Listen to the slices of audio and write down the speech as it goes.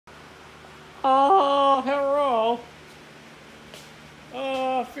Oh, hello.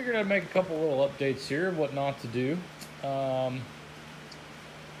 I figured I'd make a couple little updates here of what not to do.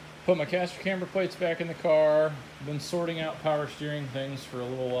 Put my caster camber plates back in the car. Been sorting out power steering things for a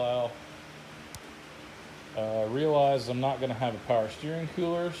little while. Realized I'm not going to have a power steering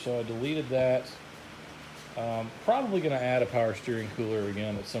cooler, so I deleted that. Probably going to add a power steering cooler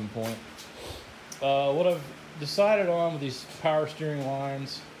again at some point. What I've decided on with these power steering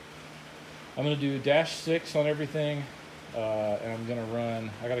lines, I'm going to do -6 on everything, and I'm going to run,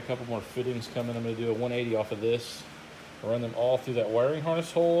 I got a couple more fittings coming. I'm going to do a 180 off of this, run them all through that wiring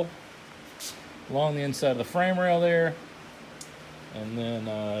harness hole along the inside of the frame rail there. And then,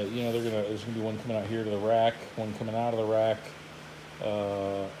 you know, there's going to be one coming out here to the rack, one coming out of the rack,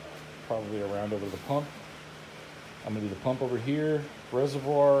 probably around over to the pump. I'm going to do the pump over here,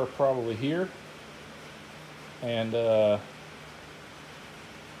 reservoir probably here, and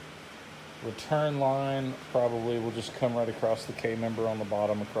return line probably will just come right across the K-member on the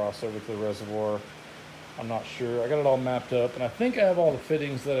bottom, across over to the reservoir. I'm not sure. I got it all mapped up, and I think I have all the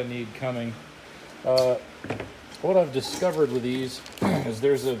fittings that I need coming. What I've discovered with these is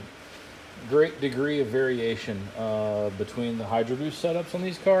there's a great degree of variation between the hydro boost setups on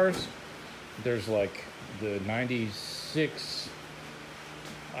these cars. There's like the 96,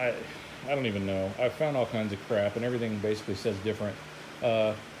 I don't even know. I found all kinds of crap, and everything basically says different.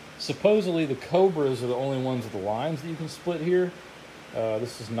 Supposedly the Cobras are the only ones with the lines that you can split here.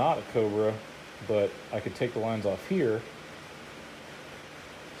 This is not a Cobra, but I could take the lines off here.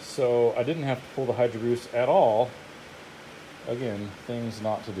 So I didn't have to pull the hydro boost at all. Again, things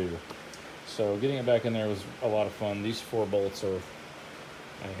not to do. So getting it back in there was a lot of fun. These 4 bolts are,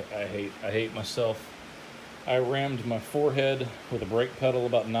 I hate myself. I rammed my forehead with a brake pedal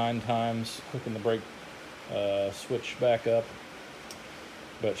about 9 times, hooking the brake switch back up.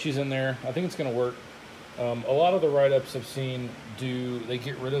 But she's in there. I think it's going to work. A lot of the write-ups I've seen they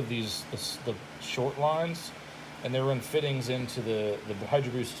get rid of the short lines, and they run fittings into the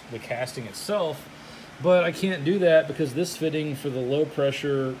hydro boost, the casting itself. But I can't do that because this fitting for the low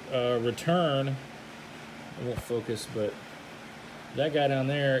pressure return, I won't focus, but that guy down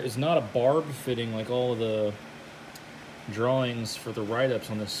there is not a barb fitting like all of the drawings for the write-ups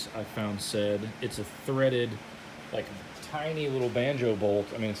on this I found said. It's a threaded, like tiny little banjo bolt.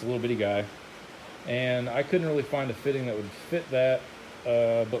 I mean, it's a little bitty guy. And I couldn't really find a fitting that would fit that,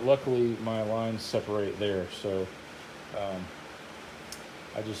 but luckily my lines separate there. So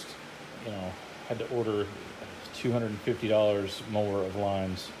I just, you know, had to order $250 more of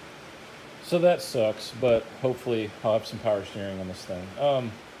lines. So that sucks, but hopefully I'll have some power steering on this thing.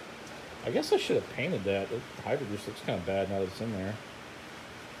 I guess I should have painted that. The hydro boost looks kind of bad now that it's in there.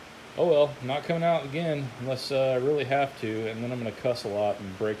 Oh well, not coming out again unless I really have to, and then I'm going to cuss a lot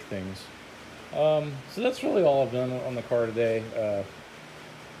and break things. So that's really all I've done on the car today.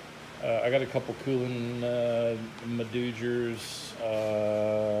 I got a couple cooling madoogers,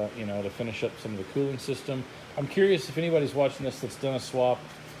 you know, to finish up some of the cooling system. I'm curious if anybody's watching this that's done a swap.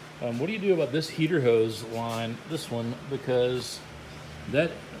 What do you do about this heater hose line, this one, because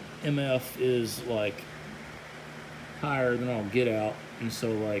that MF is like higher than I'll get out, and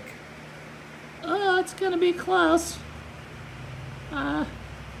so like, oh, it's gonna be close. I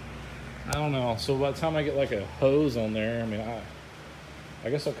don't know. So by the time I get like a hose on there, I mean, I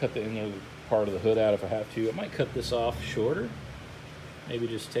guess I'll cut the inner part of the hood out if I have to. I might cut this off shorter. Maybe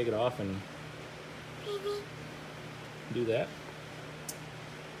just take it off and do that.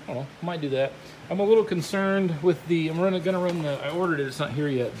 I don't know, might do that. I'm a little concerned with I'm gonna run I ordered it, it's not here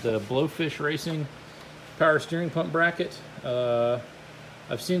yet, the Blowfish Racing power steering pump bracket.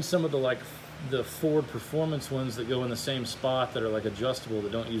 I've seen some of the Ford Performance ones that go in the same spot that are like adjustable,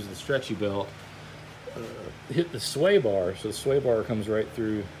 that don't use the stretchy belt, hit the sway bar. So the sway bar comes right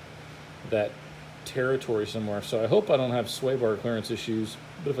through that territory somewhere. So I hope I don't have sway bar clearance issues,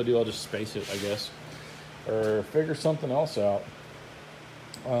 but if I do, I'll just space it, I guess, or figure something else out.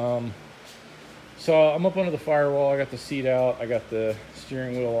 So I'm up under the firewall. I got the seat out, I got the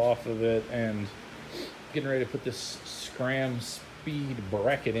steering wheel off of it, and getting ready to put this Scram Speed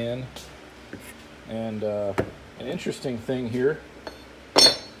bracket in. And an interesting thing here,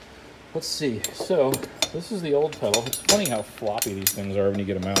 let's see, so this is the old pedal. It's funny how floppy these things are when you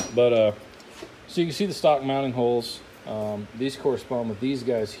get them out. But so you can see the stock mounting holes. These correspond with these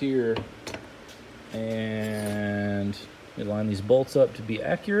guys here, and you line these bolts up to be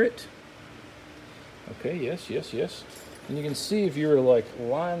accurate. Okay, yes. And you can see if you were to like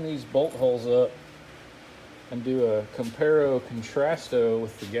line these bolt holes up and do a comparo contrasto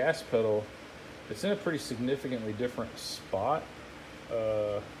with the gas pedal, it's in a pretty significantly different spot.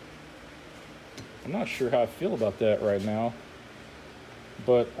 I'm not sure how I feel about that right now.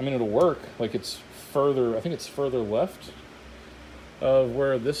 But, I mean, it'll work. Like, it's further, I think it's further left of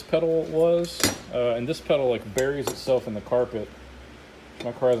where this pedal was. And this pedal, like, buries itself in the carpet.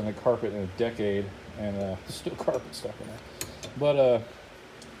 My car hasn't had carpet in a decade, and there's still carpet stuck in there. But,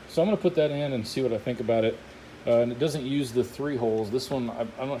 so I'm going to put that in and see what I think about it. And it doesn't use the 3 holes. This one,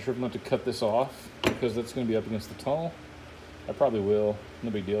 I'm not sure if I'm going to cut this off, because that's going to be up against the tunnel. I probably will.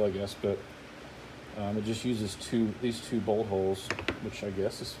 No big deal, I guess, but it just uses these 2 bolt holes, which I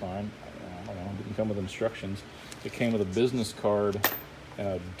guess is fine. I don't know. It didn't come with instructions. It came with a business card and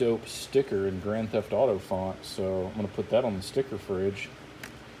a dope sticker in Grand Theft Auto font, so I'm going to put that on the sticker fridge.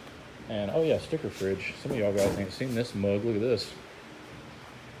 And, oh yeah, sticker fridge. Some of y'all guys ain't seen this mug. Look at this.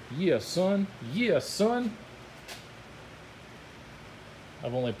 Yeah, son. Yeah, son.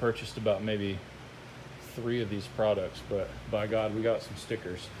 I've only purchased about maybe 3 of these products, but by God, we got some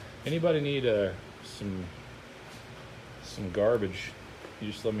stickers. Anybody need some garbage,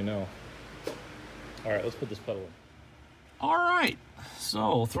 you just let me know. All right, let's put this pedal in. All right,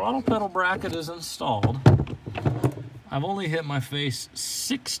 so throttle pedal bracket is installed. I've only hit my face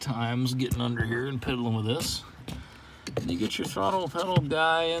 6 times getting under here and pedaling with this. You get your throttle pedal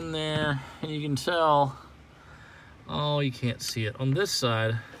guy in there, and you can tell, oh, you can't see it. On this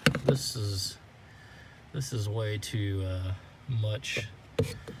side, this is way too much.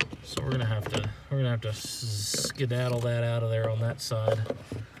 So we're gonna have to skedaddle that out of there on that side.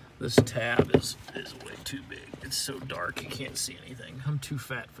 This tab is way too big. It's so dark you can't see anything. I'm too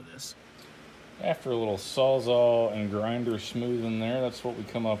fat for this. After a little Sawzall and grinder smoothing there, that's what we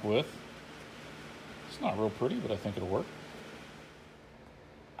come up with. It's not real pretty, but I think it'll work.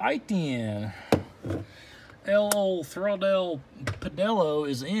 Aitin. El Throttle Pedello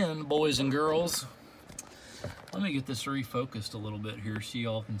is in, boys and girls. Let me get this refocused a little bit here so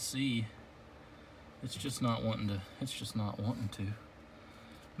y'all can see. It's just not wanting to.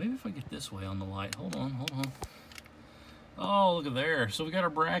 Maybe if I get this way on the light. Hold on. Oh, look at there. So we got our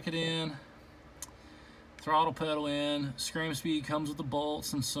bracket in. Throttle pedal in. Scram speed comes with the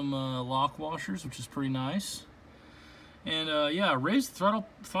bolts and some lock washers, which is pretty nice. And yeah, raised the throttle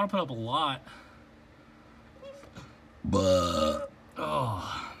pedal up a lot. But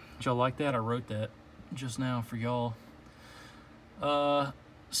oh, did y'all like that? I wrote that just now for y'all.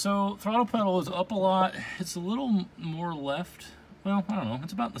 So throttle pedal is up a lot. It's a little more left. Well, I don't know.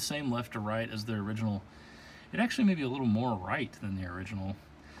 It's about the same left to right as the original. It actually may be a little more right than the original.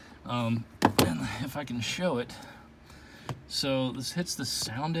 And if I can show it. So this hits the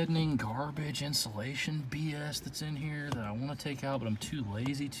sound deadening garbage insulation BS that's in here that I want to take out, but I'm too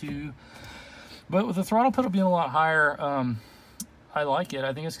lazy to. But with the throttle pedal being a lot higher, I like it.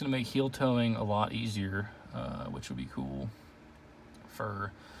 I think it's going to make heel towing a lot easier, which would be cool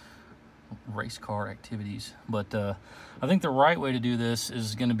for race car activities. But I think the right way to do this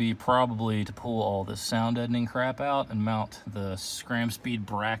is going to be probably to pull all this sound deadening crap out and mount the scram speed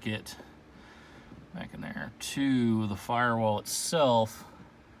bracket back in there to the firewall itself,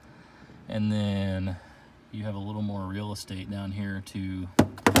 and then you have a little more real estate down here to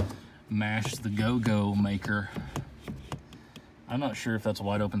mash the go-go maker. I'm not sure if that's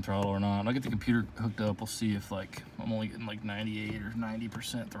wide open throttle or not. I'll get the computer hooked up. We'll see if like I'm only getting like 98 or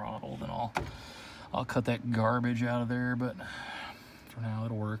 90% throttle. Then I'll cut that garbage out of there. But for now,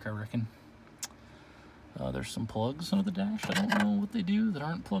 it'll work, I reckon. There's some plugs under the dash. I don't know what they do that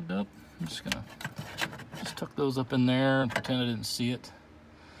aren't plugged up. I'm just gonna tuck those up in there and pretend I didn't see it.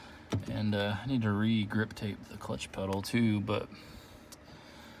 And I need to re-grip tape the clutch pedal too, but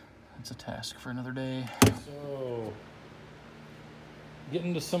it's a task for another day. So,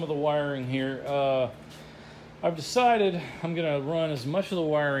 getting to some of the wiring here. I've decided I'm gonna run as much of the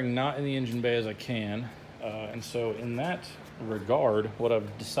wiring not in the engine bay as I can. And so in that regard, what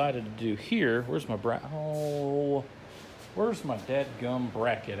I've decided to do here, where's my dadgum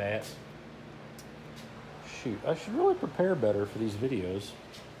bracket at? Shoot, I should really prepare better for these videos.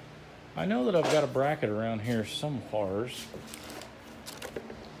 I know that I've got a bracket around here somewhere.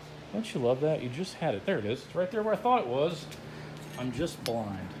 Don't you love that? You just had it. There it is. It's right there where I thought it was. I'm just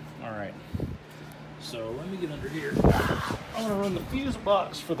blind. All right. So let me get under here. I'm gonna run the fuse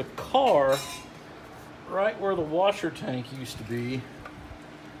box for the car right where the washer tank used to be.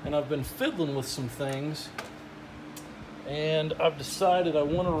 And I've been fiddling with some things. And I've decided I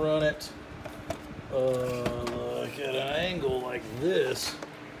want to run it like at an angle like this.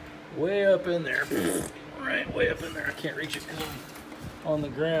 Way up in there. Right, way up in there. I can't reach it because I'm on the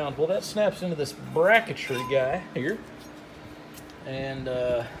ground. Well, that snaps into this bracketry guy here. And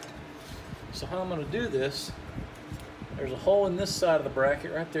so how I'm going to do this, there's a hole in this side of the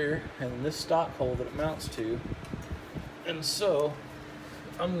bracket right there, and this stock hole that it mounts to. And so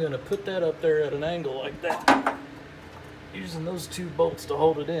I'm gonna put that up there at an angle like that, using those two bolts to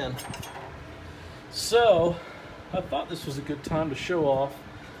hold it in. So I thought this was a good time to show off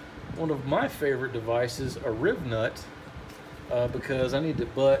one of my favorite devices, a riv nut, because I need to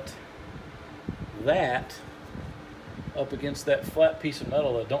butt that up against that flat piece of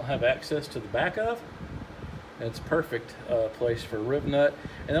metal that I don't have access to the back of. And it's a perfect place for a riv nut.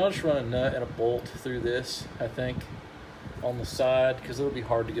 And then I'll just run a nut and a bolt through this, I think, on the side, because it'll be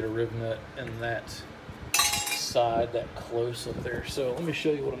hard to get a riv nut in that side that close up there. So let me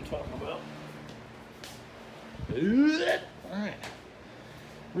show you what I'm talking about. All right,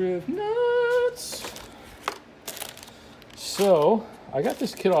 riv nuts. So I got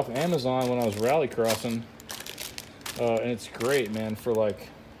this kit off Amazon when I was rally crossing, and it's great, man, for like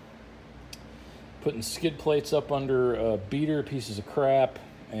putting skid plates up under beater pieces of crap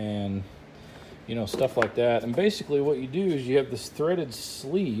and, you know, stuff like that. And basically what you do is you have this threaded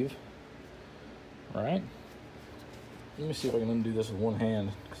sleeve, right? Let me see if I can undo this with one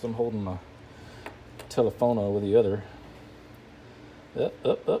hand, because I'm holding my telephono with the other. Up.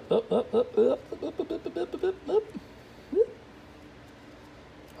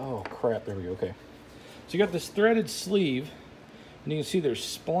 Oh crap, there we go. Okay, so you got this threaded sleeve, and you can see there's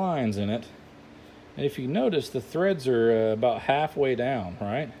splines in it. And if you notice, the threads are about halfway down,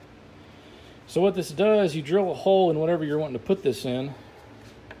 right? So what this does, you drill a hole in whatever you're wanting to put this in.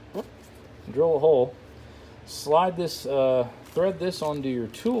 Drill a hole, slide this, thread this onto your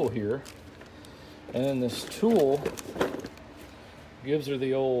tool here, and then this tool gives her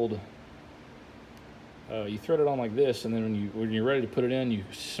the old, you thread it on like this, and then when you're ready to put it in, you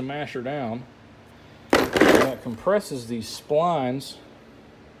smash her down, and that compresses these splines,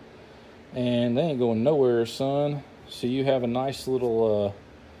 and they ain't going nowhere, son. So you have a nice little,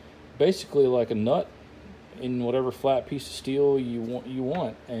 basically like a nut in whatever flat piece of steel you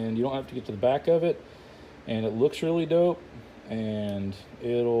want, and you don't have to get to the back of it, and it looks really dope, and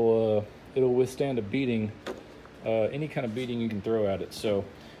it'll withstand a beating, any kind of beating you can throw at it. So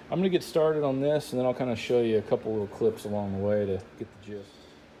I'm gonna get started on this, and then I'll kind of show you a couple little clips along the way to get the gist.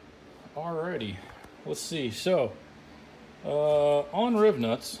 Alrighty, let's see. So on riv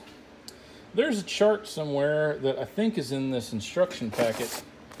nuts, there's a chart somewhere that I think is in this instruction packet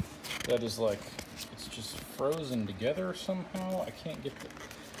that is like, it's just frozen together somehow. I can't get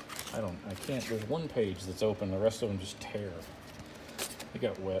I can't, there's one page that's open, the rest of them just tear. It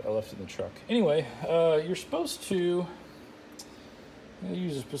got wet, I left it in the truck. Anyway, you're supposed to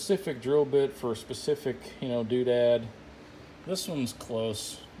use a specific drill bit for a specific, you know, doodad. This one's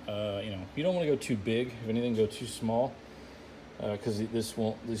close. You know, you don't want to go too big. If anything, go too small, because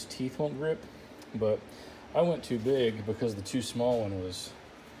these teeth won't grip. But I went too big because the too small one was,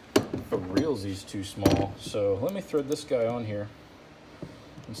 for realsies, too small. So let me thread this guy on here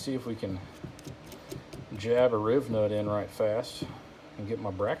and see if we can jab a riv nut in right fast and get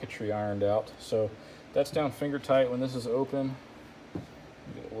my bracketry ironed out. So that's down finger tight when this is open.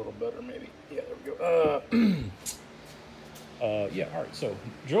 Get a little better maybe. Yeah, there we go. Yeah, all right, so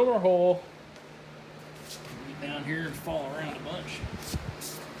drill our hole. Get down here and fall around a bunch.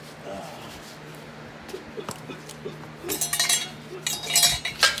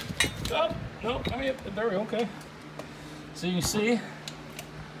 Oh, no, I mean, there we go, okay. So you can see,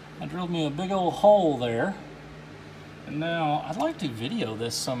 I drilled me a big old hole there. And now, I'd like to video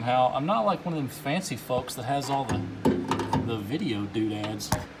this somehow. I'm not like one of them fancy folks that has all the video doodads.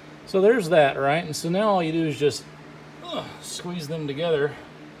 So there's that, right? And so now all you do is just squeeze them together.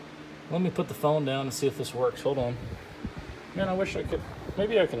 Let me put the phone down and see if this works. Hold on. Man, I wish I could.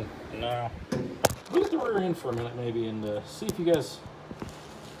 Maybe I can. No. We'll throw her in for a minute maybe and see if you guys.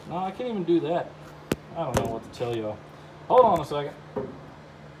 No, I can't even do that. I don't know what to tell y'all. Hold on a second.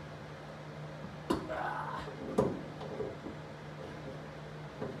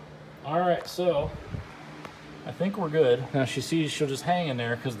 All right, so I think we're good. Now she sees she'll just hang in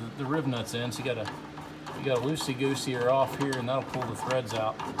there because the riv nut's in, so you gotta loosey-goosey her off here, and that'll pull the threads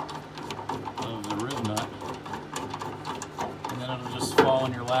out of the riv nut. And then it'll just fall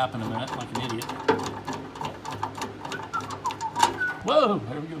in your lap in a minute like an idiot. Whoa,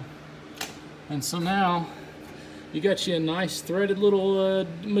 there we go. And so now you got you a nice threaded little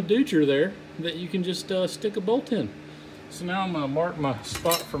maducher there that you can just stick a bolt in. So now I'm gonna mark my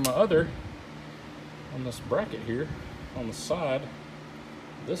spot for my other on this bracket here on the side,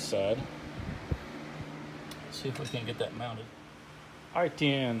 this side. See if we can get that mounted. All right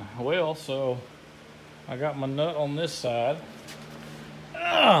then, well, so I got my nut on this side,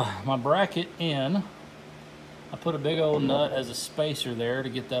 my bracket in, I put a big old nut as a spacer there to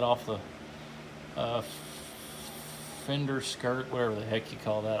get that off the fender skirt, whatever the heck you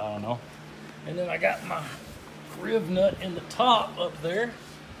call that, I don't know. And then I got my riv nut in the top up there.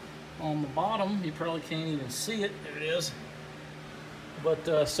 On the bottom, you probably can't even see it. There it is.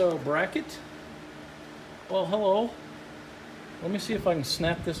 But so bracket. Well, hello. Let me see if I can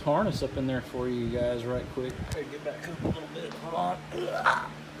snap this harness up in there for you guys right quick. Okay, get back up a little bit. Hold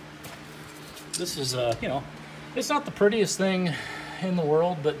on. This is, you know, it's not the prettiest thing in the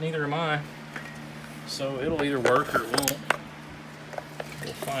world, but neither am I. So it'll either work or it won't.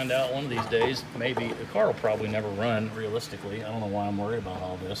 We'll find out one of these days. Maybe the car will probably never run. Realistically, I don't know why I'm worried about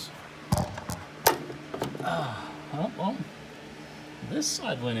all this. Well, this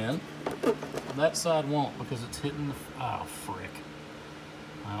side went in. That side won't because it's hitting the... Oh, frick.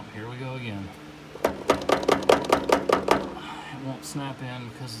 Well, here we go again. It won't snap in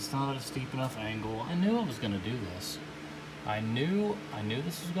because it's not at a steep enough angle. I knew I was going to do this. I knew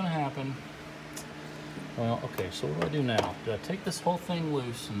this was going to happen. Well, okay, so what do I do now? Do I take this whole thing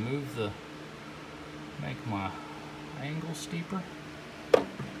loose and move the... make my angle steeper?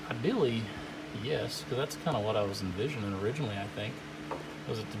 Ideally, yes, because that's kind of what I was envisioning originally, I think.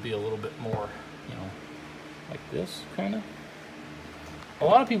 Was it to be a little bit more, you know, like this, kind of? A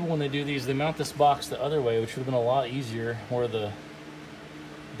lot of people, when they do these, they mount this box the other way, which would have been a lot easier, where the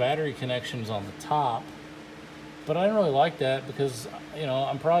battery connection is on the top. But I don't really like that because, you know,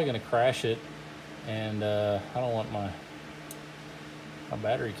 I'm probably going to crash it, and I don't want my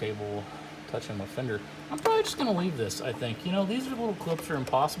battery cable touching my fender. I'm probably just going to leave this, I think. You know, these little clips are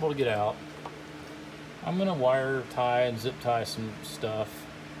impossible to get out. I'm going to wire tie and zip tie some stuff.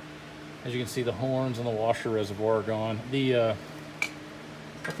 As you can see, the horns and the washer reservoir are gone. The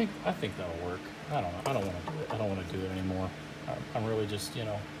I think that'll work. I don't know. I don't want to do it. I don't want to do it anymore. I'm really just, you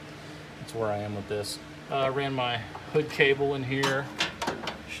know, that's where I am with this. I ran my hood cable in here.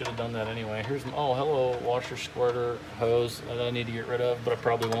 Should have done that anyway. Here's my, oh, hello, washer squirter hose that I need to get rid of, but I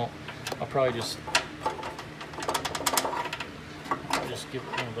probably won't. I'll probably just get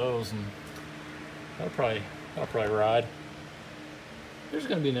one of those, and that'll probably ride. There's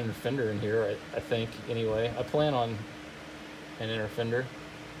going to be an inner fender in here, I think, anyway. I plan on an inner fender.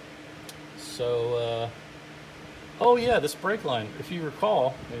 So, oh yeah, this brake line, if you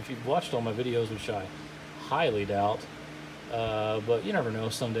recall, if you've watched all my videos, which I highly doubt, but you never know,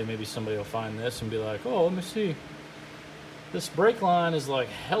 someday maybe somebody will find this and be like, oh, let me see. This brake line is like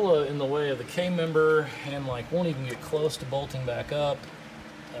hella in the way of the K-member and like won't even get close to bolting back up.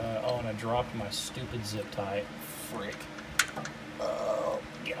 Oh, and I dropped my stupid zip tie. Frick. Oh,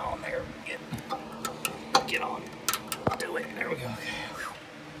 get on there. Get on. Do it. There we go. Okay. Whew.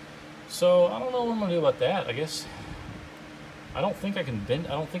 So, I don't know what I'm going to do about that. I guess, I don't think I can bend.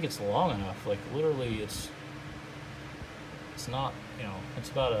 I don't think it's long enough. Like, literally, it's not, you know, it's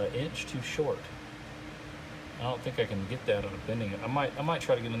about an inch too short. I don't think I can get that out of bending it. I might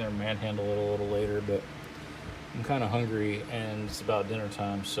try to get in there and manhandle it a little later, but I'm kind of hungry and it's about dinner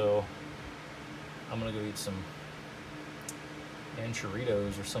time, so I'm gonna go eat some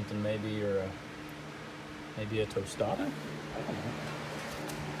enchiladas or something, maybe, or maybe a tostada.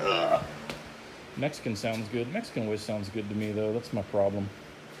 I don't know. Mexican sounds good. Mexican always sounds good to me, though. That's my problem.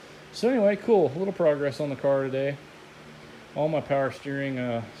 So anyway, cool. A little progress on the car today. All my power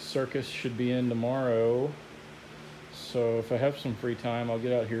steering circuits should be in tomorrow. So if I have some free time, I'll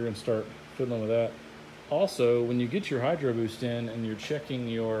get out here and start fiddling with that. Also, when you get your Hydro Boost in and you're checking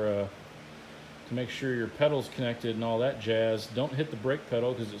your, to make sure your pedal's connected and all that jazz, don't hit the brake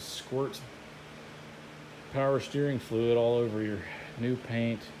pedal because it squirts power steering fluid all over your new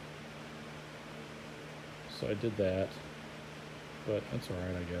paint. So I did that, but that's all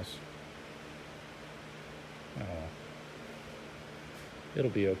right, I guess. I don't know.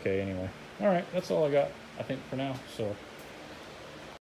 It'll be okay anyway. All right, that's all I got, I think, for now. So